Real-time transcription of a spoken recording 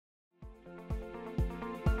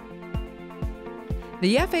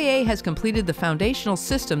The FAA has completed the foundational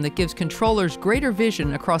system that gives controllers greater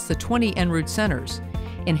vision across the 20 en route centers,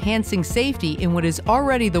 enhancing safety in what is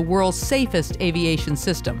already the world's safest aviation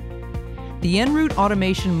system. The En route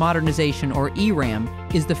Automation Modernization, or ERAM,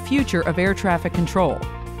 is the future of air traffic control.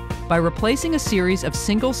 By replacing a series of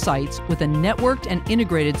single sites with a networked and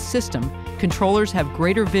integrated system, controllers have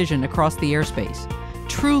greater vision across the airspace,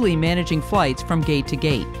 truly managing flights from gate to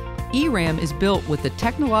gate. ERAM is built with the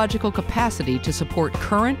technological capacity to support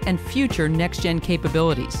current and future next-gen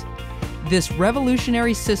capabilities. This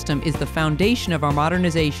revolutionary system is the foundation of our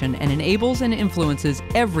modernization and enables and influences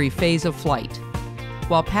every phase of flight.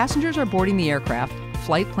 While passengers are boarding the aircraft,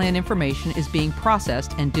 flight plan information is being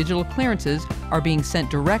processed and digital clearances are being sent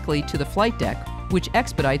directly to the flight deck, which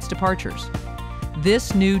expedites departures.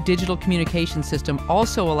 This new digital communication system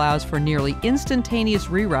also allows for nearly instantaneous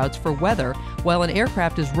reroutes for weather while an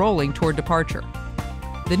aircraft is rolling toward departure.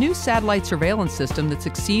 The new satellite surveillance system that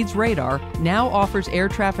succeeds radar now offers air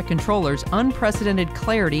traffic controllers unprecedented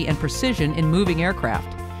clarity and precision in moving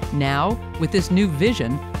aircraft. Now, with this new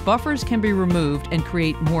vision, buffers can be removed and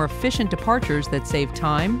create more efficient departures that save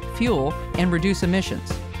time, fuel, and reduce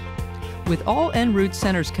emissions. With all en route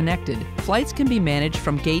centers connected, flights can be managed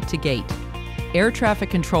from gate to gate. Air traffic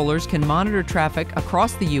controllers can monitor traffic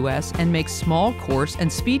across the U.S. and make small course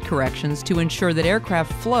and speed corrections to ensure that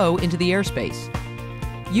aircraft flow into the airspace.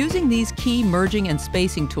 Using these key merging and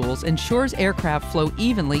spacing tools ensures aircraft flow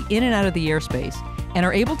evenly in and out of the airspace and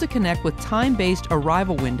are able to connect with time-based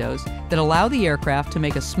arrival windows that allow the aircraft to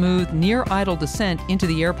make a smooth, near-idle descent into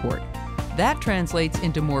the airport. That translates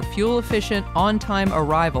into more fuel-efficient, on-time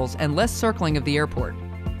arrivals and less circling of the airport.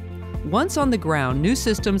 Once on the ground, new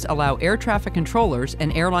systems allow air traffic controllers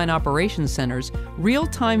and airline operations centers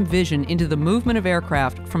real-time vision into the movement of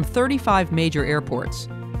aircraft from 35 major airports.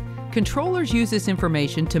 Controllers use this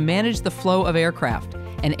information to manage the flow of aircraft,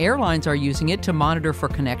 and airlines are using it to monitor for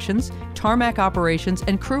connections, tarmac operations,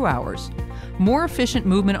 and crew hours. More efficient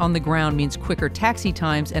movement on the ground means quicker taxi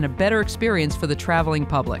times and a better experience for the traveling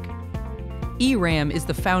public. ERAM is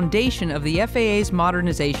the foundation of the FAA's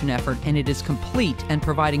modernization effort, and it is complete and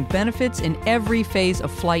providing benefits in every phase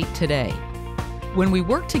of flight today. When we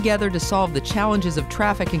work together to solve the challenges of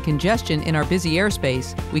traffic and congestion in our busy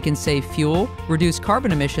airspace, we can save fuel, reduce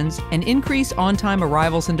carbon emissions, and increase on-time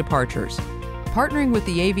arrivals and departures. Partnering with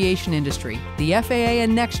the aviation industry, the FAA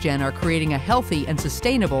and NextGen are creating a healthy and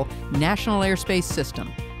sustainable national airspace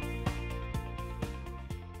system.